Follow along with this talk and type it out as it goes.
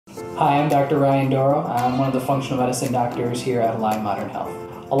Hi, I'm Dr. Ryan Dorough. I'm one of the functional medicine doctors here at Align Modern Health.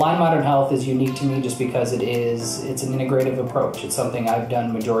 Align Modern Health is unique to me just because it's an integrative approach. It's something I've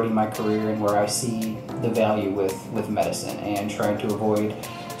done majority of my career and where I see the value with medicine and trying to avoid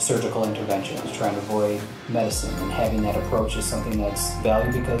surgical interventions, trying to avoid medicine, and having that approach is something that's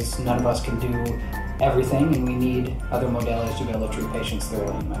valued because none of us can do everything and we need other modalities to be able to treat patients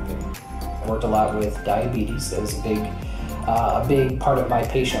thoroughly, in my opinion. I've worked a lot with diabetes. That is a big part of my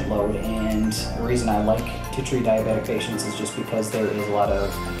patient load, and the reason I like to treat diabetic patients is just because there is a lot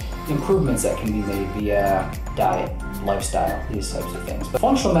of improvements that can be made via diet, lifestyle, these types of things. But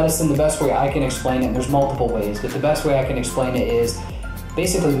functional medicine, the best way I can explain it, and there's multiple ways, but the best way I can explain it is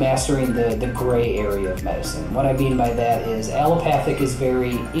basically mastering the gray area of medicine. What I mean by that is allopathic is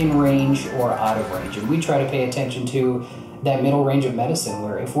very in range or out of range, and we try to pay attention to that middle range of medicine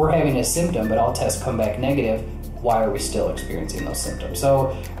where if we're having a symptom but all tests come back negative, why are we still experiencing those symptoms?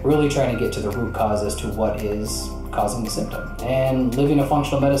 So really trying to get to the root cause as to what is causing the symptom. And living a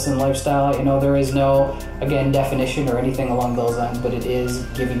functional medicine lifestyle, there is no, again, definition or anything along those lines, but it is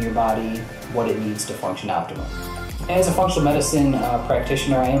giving your body what it needs to function optimally. As a functional medicine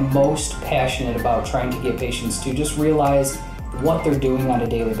practitioner, I am most passionate about trying to get patients to just realize what they're doing on a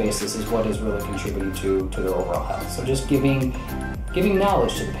daily basis is what is really contributing to their overall health. So just giving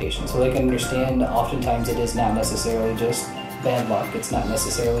knowledge to the patient so they can understand oftentimes it is not necessarily just bad luck, it's not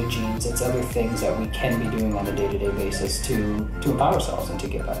necessarily genes, it's other things that we can be doing on a day-to-day basis to empower ourselves and to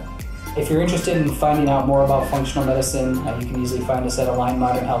get better. If you're interested in finding out more about functional medicine, you can easily find us at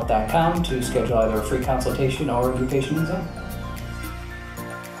alignmodernhealth.com to schedule either a free consultation or a new patient exam.